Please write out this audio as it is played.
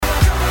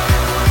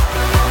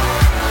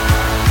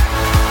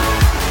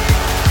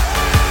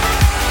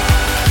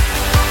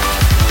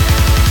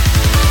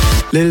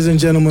Ladies and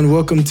gentlemen,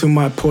 welcome to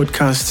my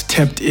podcast,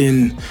 Tapped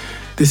In.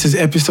 This is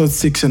episode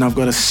 6 and I've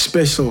got a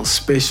special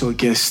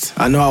guest.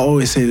 I know I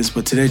always say this,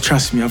 but today,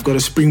 trust me, I've got a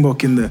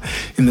springbok in the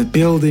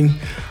building.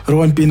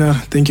 Ruan, Pienaar,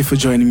 thank you for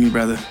joining me,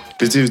 brother.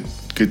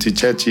 Good to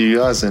chat to you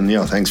guys, and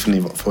thanks for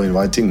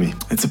inviting me.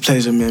 It's a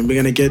pleasure, man. We're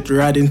going to get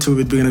right into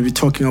it. We're going to be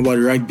talking about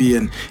rugby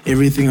and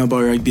everything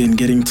about rugby and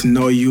getting to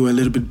know you a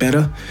little bit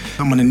better.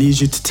 I'm going to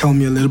need you to tell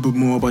me a little bit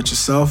more about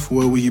yourself.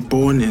 Where were you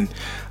born and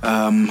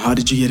how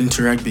did you get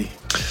into rugby?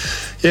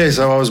 Yeah,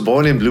 so I was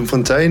born in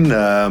Bloemfontein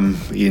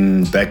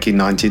back in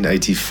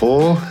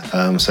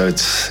 1984. So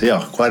it's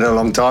quite a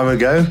long time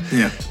ago.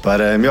 Yeah.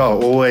 But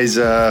always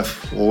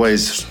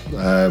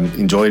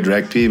enjoyed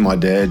rugby. My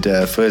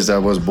dad, first I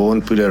was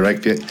born, put a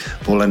rugby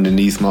ball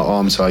underneath my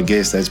arm. So I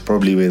guess that's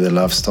probably where the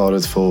love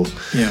started for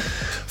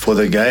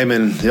the game.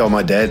 And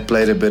my dad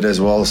played a bit as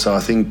well. So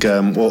I think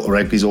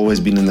rugby's always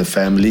been in the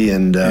family.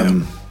 And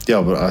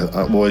but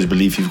I always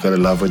believe you've got to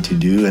love what you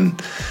do.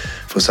 And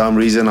for some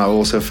reason, I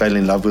also fell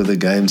in love with the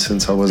game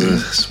since I was a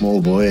small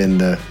boy,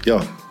 and a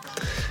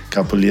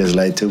couple of years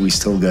later, we're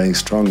still going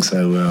strong.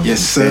 So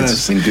yes, sir.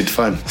 It's been good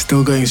fun.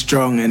 Still going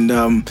strong, and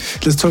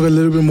let's talk a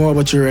little bit more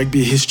about your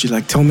rugby history.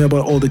 Like, tell me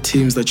about all the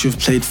teams that you've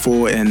played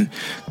for, and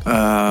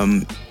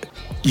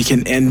you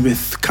can end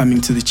with coming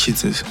to the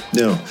Cheetahs.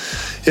 Yeah.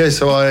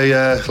 So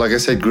I, like I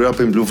said, grew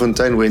up in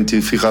Bloemfontein, went to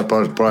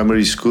Figarpark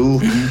Primary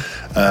School.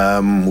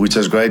 Which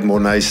was great.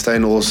 Mornay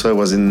Steyn also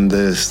was in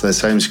the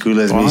same school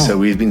as me, so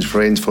we've been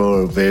friends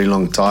for a very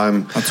long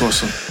time. That's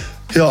awesome.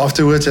 Yeah,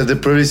 afterwards I had the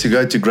privilege to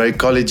go to Grey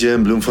College here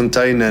in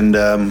Bloemfontein and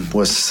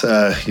was,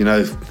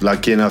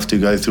 lucky enough to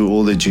go through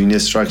all the junior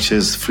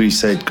structures, Free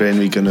State,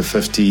 Cranwick under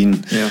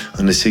 15,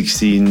 under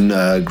 16,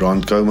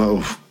 Grant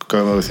Como, I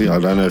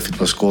don't know if it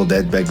was called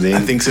that back then.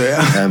 I think so,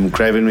 yeah.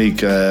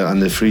 Cravenwick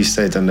under Free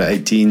State under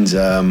 18s.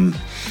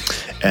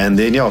 And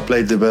then, I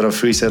played a bit of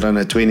Free State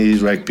under 20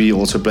 rugby.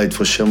 Also played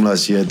for Shim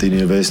last year at the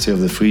University of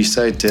the Free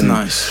State. And,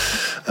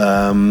 nice.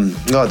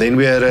 Then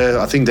we had,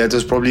 I think that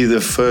was probably the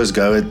first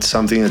go at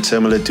something that's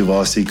similar to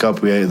Varsity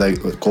Cup, where they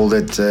called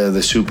it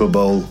the Super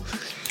Bowl.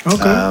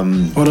 Okay.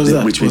 What was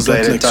that? Which we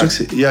played at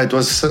Tuks. Yeah, it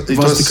was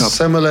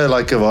similar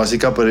like a Varsity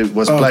Cup, but it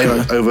was played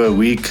over a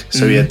week.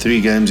 So we had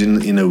 3 games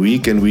in a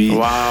week, and we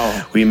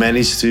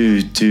managed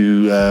to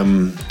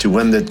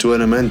win the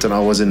tournament, and I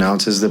was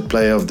announced as the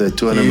player of the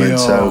tournament.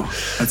 So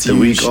the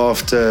week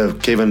after,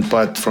 Kevin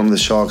Putt from the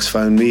Sharks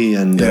phoned me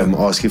and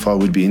asked if I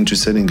would be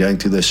interested in going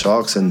to the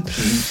Sharks, and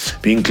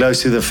being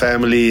close to the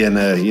family, and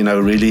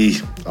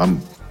really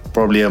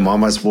probably a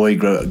mama's boy,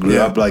 grew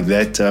up like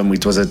that.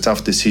 It was a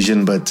tough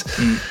decision, but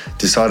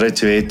decided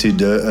to head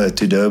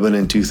to Durban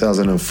in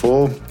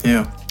 2004.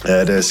 Yeah. I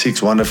had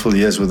 6 wonderful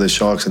years with the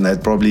Sharks, and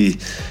that probably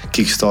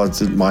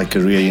kick-started my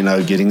career,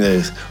 getting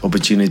the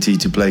opportunity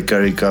to play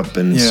Currie Cup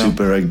and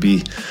Super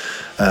Rugby.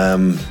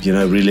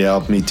 Really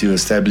helped me to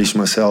establish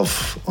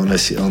myself on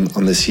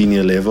the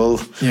senior level.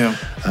 Yeah.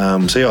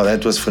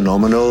 That was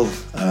phenomenal.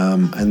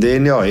 And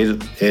then I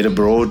head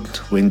abroad,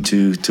 went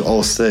to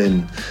Ulster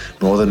in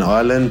Northern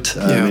Ireland,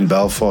 in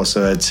Belfast.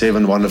 So I had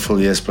 7 wonderful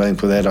years playing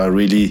for that. I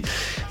really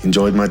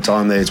enjoyed my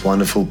time there. It's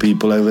wonderful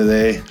people over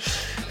there.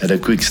 Had a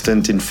quick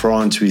stint in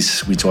France,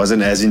 which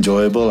wasn't as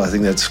enjoyable. I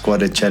think that's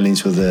quite a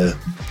challenge with the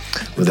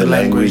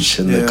language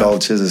and the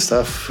cultures and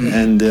stuff.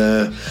 And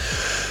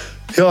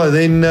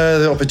then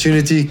the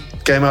opportunity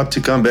came up to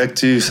come back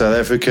to South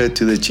Africa,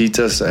 to the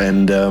Cheetahs,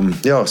 and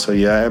so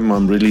here I am.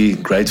 I'm really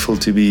grateful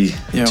to be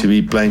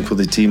playing for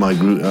the team I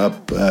grew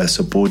up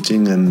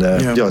supporting, and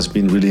it's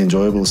been really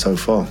enjoyable so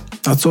far.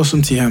 That's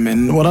awesome to hear,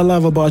 man. What I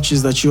love about you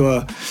is that you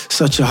are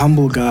such a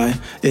humble guy,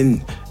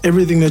 and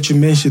everything that you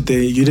mentioned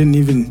there, you didn't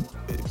even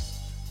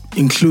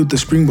include the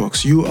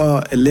Springboks. You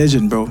are a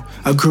legend, bro.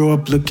 I grew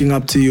up looking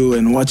up to you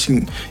and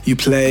watching you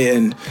play,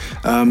 and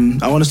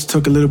I want us to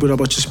talk a little bit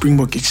about your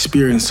Springbok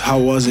experience. How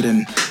was it,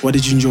 and what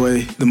did you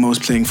enjoy the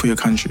most playing for your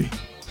country?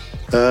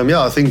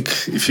 I think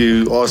if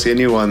you ask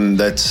anyone,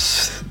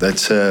 that's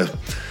a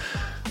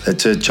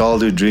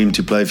childhood dream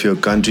to play for your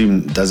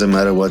country. Doesn't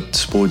matter what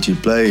sport you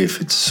play,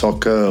 if it's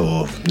soccer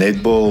or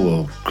netball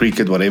or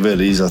cricket, whatever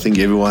it is. I think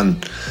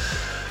everyone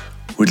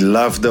would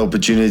love the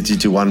opportunity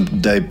to one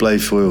day play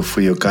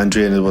for your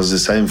country, and it was the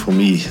same for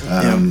me.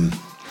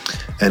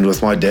 And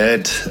with my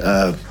dad,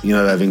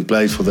 having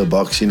played for the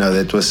Boks,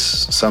 that was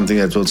something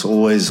that was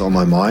always on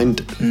my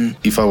mind.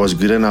 If I was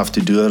good enough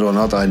to do it or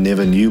not, I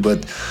never knew,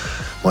 but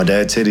my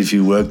dad said if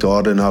you worked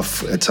hard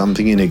enough at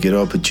something and you get an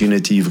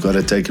opportunity, you've got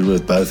to take it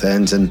with both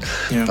hands. And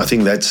I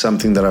think that's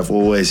something that I've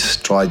always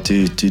tried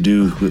to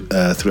do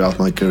throughout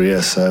my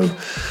career. So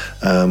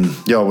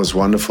it was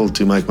wonderful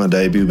to make my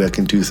debut back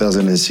in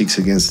 2006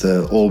 against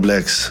the All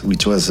Blacks,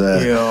 which was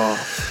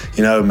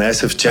a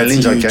massive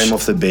challenge. I came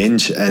off the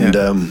bench, and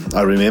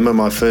I remember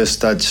my first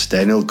touch,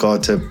 Daniel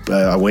Carter,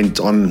 I went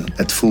on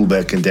at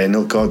fullback, and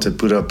Daniel Carter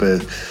put up a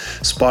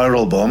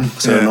spiral bomb.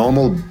 So a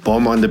normal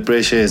bomb under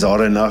pressure is hard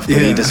enough, but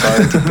he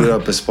decided to put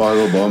up a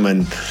spiral bomb,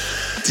 and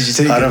Did you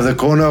take Out it? of the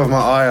corner of my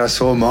eye, I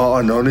saw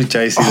Ma'anonu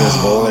chasing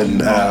this ball,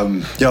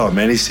 and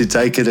managed to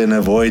take it and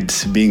avoid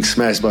being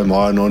smashed by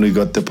Ma'anonu,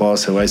 got the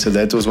pass away. So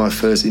that was my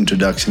first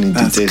introduction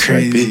into That's Test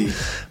crazy. rugby.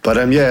 But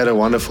had a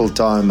wonderful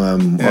time.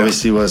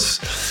 Obviously was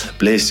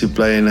blessed to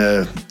play in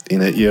an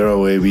era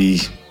where we,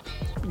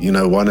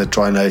 won a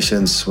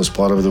Tri-Nations, was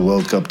part of the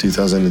World Cup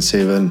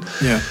 2007.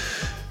 Yeah.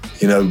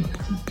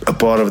 A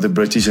part of the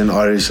British and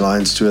Irish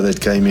Lions tour that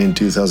came in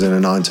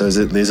 2009. So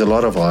there's a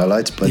lot of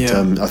highlights, but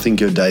I think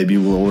your debut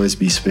will always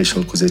be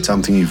special because it's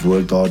something you've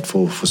worked hard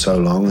for so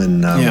long.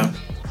 And I'm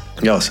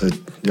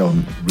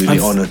really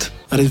honoured.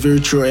 That is very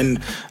true.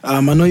 And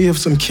I know you have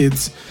some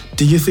kids.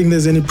 Do you think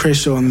there's any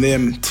pressure on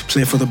them to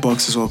play for the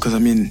Boks as well? Because,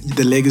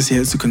 the legacy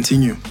has to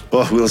continue.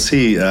 Well, we'll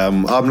see.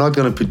 I'm not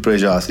going to put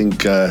pressure. I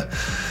think...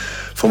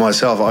 for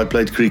myself, I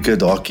played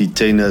cricket, hockey,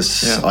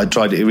 tennis. Yeah. I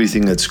tried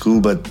everything at school,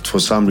 but for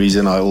some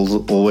reason, I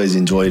always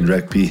enjoyed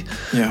rugby.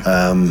 Yeah.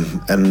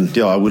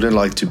 I wouldn't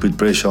like to put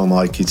pressure on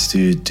my kids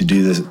to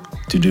do this,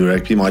 to do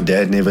rugby. My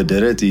dad never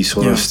did it. He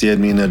sort of steered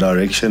me in a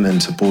direction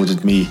and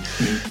supported me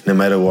no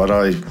matter what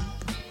I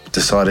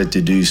decided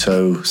to do.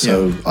 So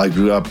I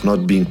grew up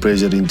not being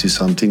pressured into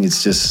something.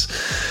 It's just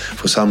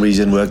for some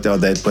reason worked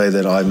out that way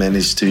that I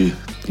managed to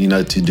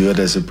do it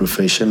as a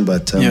profession.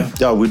 But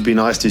it would be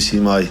nice to see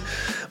my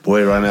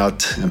boy run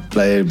out and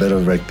play a bit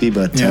of rugby,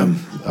 but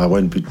I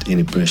won't put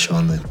any pressure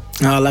on them.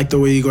 I like the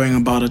way you're going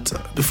about it.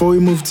 Before we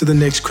move to the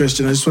next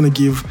question, I just want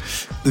to give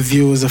the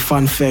viewers a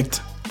fun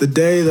fact. The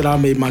day that I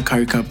made my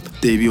Currie Cup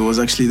debut was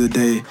actually the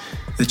day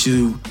that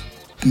you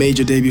made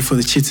your debut for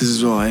the Cheetahs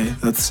as well.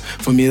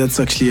 For me, that's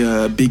actually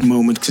a big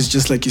moment because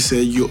just like you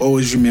said, you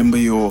always remember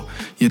your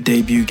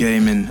debut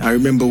game. And I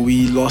remember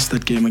we lost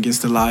that game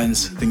against the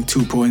Lions, I think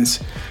 2 points.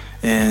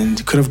 And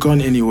it could have gone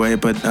anyway,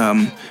 but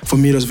for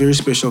me it was very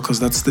special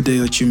because that's the day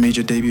that you made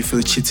your debut for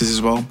the Cheetahs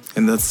as well,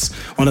 and that's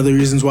one of the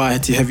reasons why I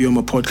had to have you on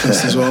my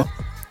podcast as well.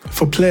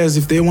 For players,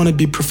 if they want to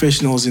be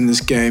professionals in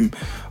this game,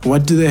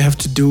 what do they have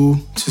to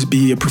do to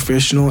be a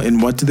professional,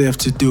 and what do they have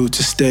to do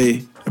to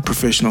stay a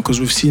professional?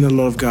 Because we've seen a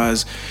lot of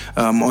guys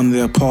on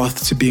their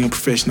path to being a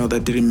professional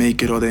that didn't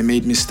make it or they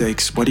made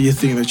mistakes. What do you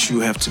think that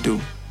you have to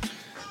do?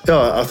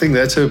 Yeah, I think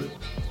that's a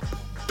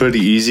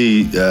pretty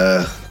easy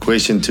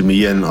question to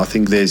me, and I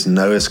think there's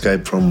no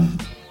escape from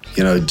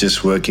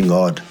just working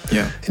hard.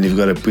 And you've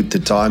got to put the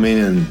time in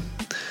and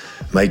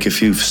make a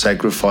few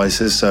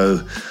sacrifices.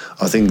 So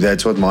I think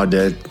that's what my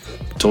dad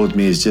taught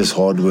me, is just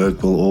hard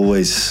work will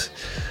always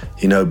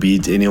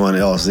beat anyone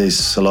else.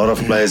 There's a lot of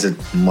players that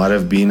might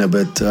have been a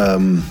bit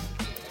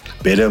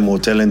better, more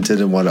talented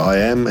than what I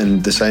am,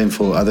 and the same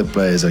for other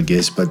players, I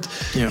guess. But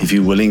if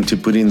you're willing to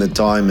put in the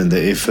time and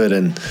the effort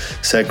and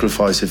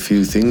sacrifice a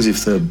few things,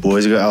 if the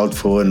boys go out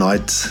for a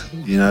night,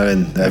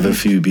 and have a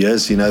few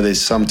beers,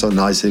 there's some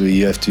nights where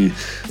you have to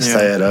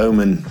stay at home,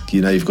 and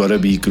you've got to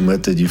be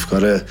committed. You've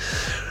got to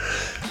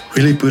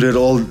really put it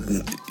all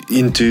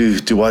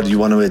into what you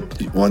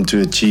want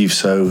to achieve.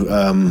 So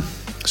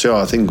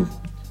I think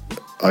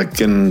I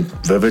can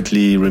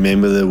vividly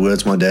remember the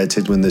words my dad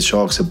said when the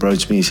Sharks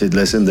approached me. He said,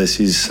 listen, this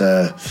is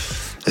a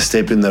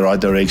step in the right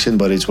direction,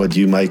 but it's what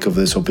you make of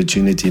this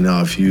opportunity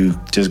now. If you're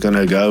just going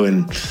to go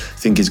and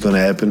think it's going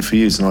to happen for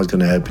you, it's not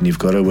going to happen. You've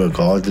got to work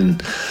hard.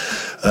 And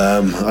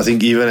I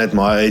think even at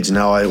my age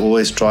now, I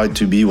always try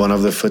to be one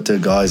of the fitter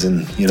guys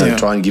and,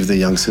 try and give the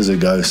youngsters a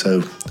go.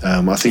 So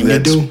I think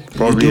that's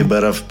probably a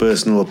bit of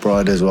personal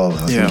pride as well.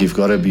 I think you've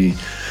got to be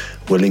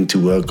willing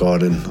to work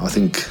hard, and I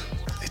think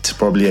it's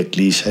probably a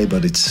cliche,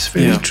 but it's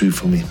very true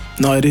for me.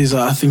 No, it is.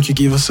 I think you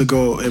give us a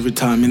go every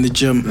time in the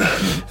gym.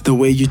 The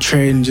way you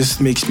train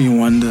just makes me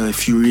wonder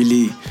if you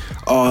really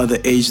are the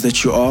age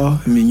that you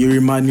are. You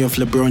remind me of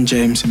LeBron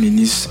James.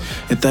 He's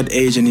at that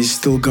age and he's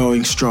still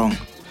going strong.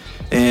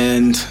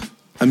 And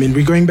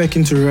we're going back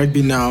into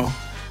rugby now.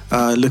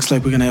 It looks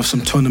like we're going to have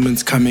some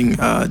tournaments coming.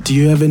 Do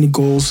you have any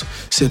goals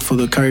set for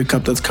the Currie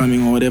Cup that's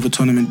coming, or whatever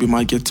tournament we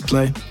might get to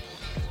play?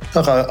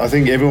 Look, I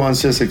think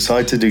everyone's just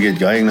excited to get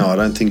going now. I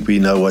don't think we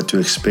know what to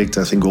expect.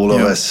 I think all of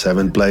us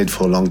haven't played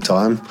for a long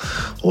time,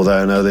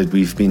 although I know that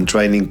we've been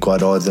training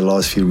quite hard the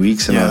last few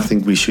weeks, and I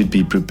think we should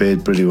be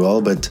prepared pretty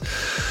well. But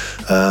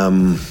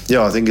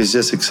I think it's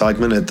just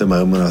excitement at the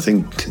moment. I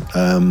think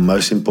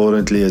most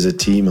importantly as a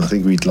team, I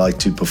think we'd like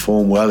to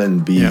perform well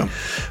and be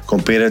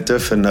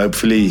competitive, and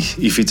hopefully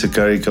if it's a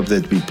Currie Cup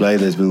that we play,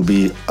 that we'll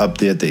be up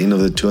there at the end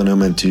of the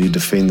tournament to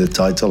defend the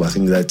title. I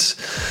think that's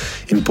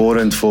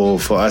important for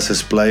us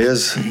as players,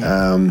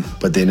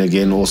 but then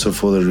again also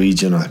for the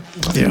region. I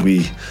think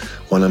we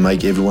want to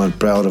make everyone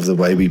proud of the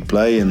way we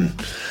play, and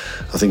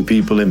I think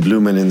people in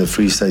Bloem and in the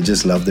Free State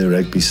just love their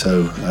rugby.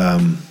 So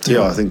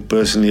I think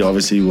personally,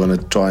 obviously you want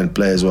to try and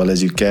play as well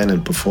as you can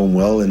and perform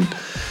well, and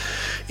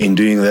in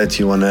doing that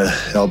you want to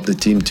help the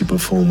team to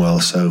perform well.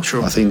 So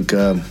I think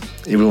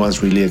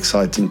everyone's really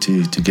exciting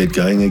to get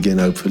going again,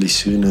 hopefully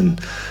soon, and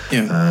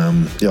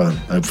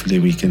hopefully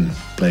we can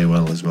play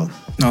well as well.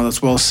 No,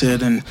 that's well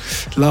said. And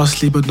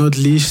lastly but not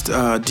least,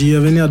 do you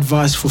have any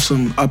advice for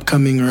some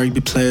upcoming rugby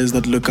players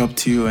that look up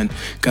to you and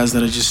guys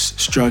that are just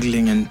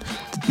struggling and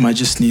might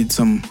just need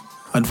some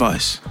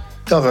advice?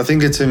 Yeah, I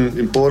think it's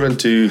important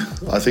to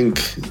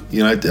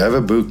have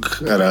a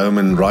book at home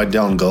and write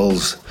down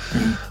goals.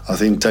 I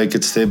think take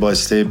it step by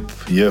step,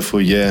 year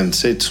for year, and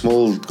set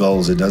small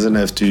goals. It doesn't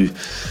have to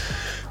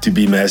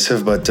be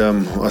massive, but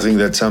I think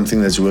that's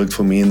something that's worked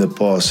for me in the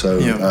past. So,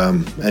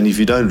 and if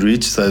you don't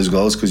reach those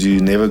goals, because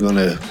you're never going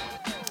to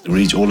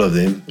reach all of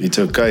them, it's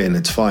okay and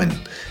it's fine.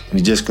 And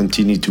you just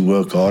continue to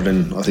work hard,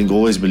 and I think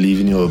always believe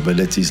in your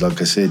abilities.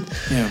 Like I said,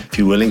 if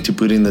you're willing to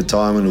put in the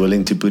time and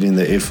willing to put in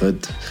the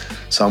effort,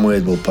 somewhere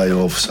it will pay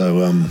off.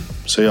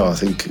 So I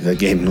think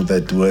again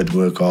that word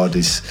work hard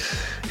is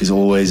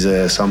always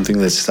something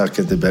that's stuck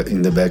in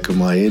the back of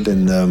my head.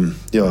 And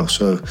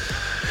so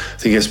I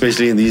think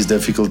especially in these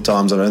difficult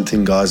times, I don't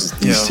think guys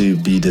need to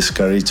be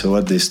discouraged or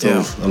what. There's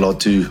still a lot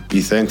to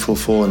be thankful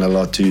for and a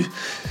lot to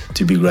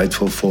be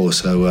grateful for.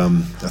 So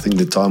I think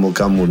the time will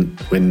come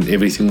when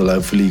everything will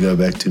hopefully go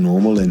back to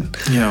normal, and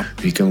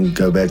we can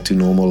go back to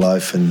normal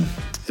life and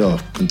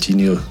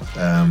continue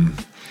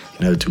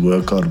to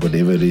work hard,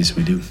 whatever it is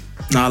we do.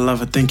 No, I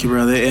love it. Thank you,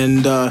 brother.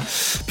 And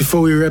before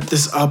we wrap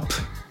this up,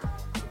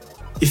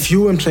 if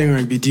you weren't playing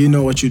rugby, do you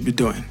know what you'd be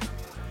doing?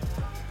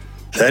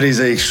 That is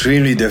an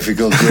extremely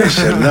difficult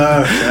question.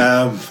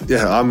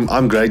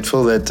 I'm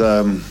grateful that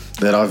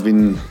I've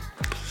been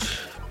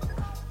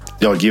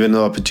given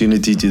the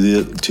opportunity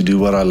to do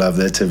what I love.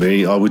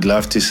 I would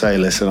love to say,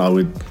 listen,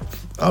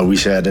 I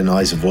wish I had a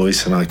nice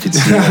voice and I could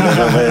sing a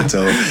little bit.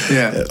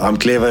 Or I'm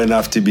clever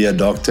enough to be a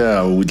doctor.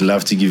 I would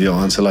love to give you an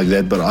answer like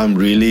that, but I'm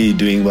really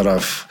doing what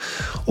I've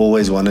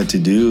always wanted to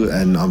do,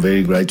 and I'm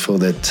very grateful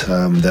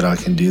that I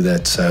can do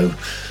that. So,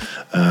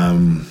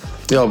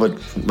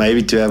 but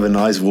maybe to have a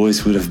nice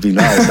voice would have been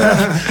nice.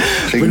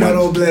 I think we're not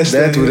all blessed.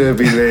 That would have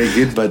been very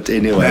good. But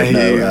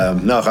anyway,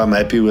 I'm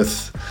happy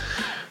with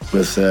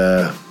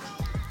the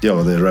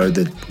road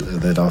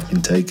that I've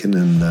been taken,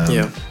 and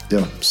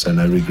so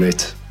no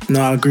regret. No,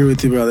 I agree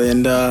with you, brother.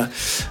 And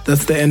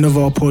that's the end of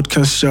our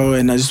podcast show.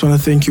 And I just want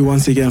to thank you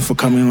once again for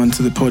coming on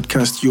to the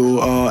podcast. You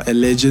are a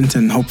legend,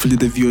 and hopefully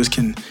the viewers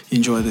can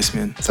enjoy this,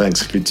 man.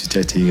 Thanks. Good to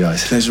chat to you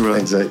guys. Pleasure, brother.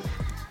 Thanks, mate.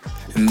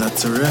 And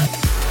that's a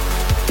wrap.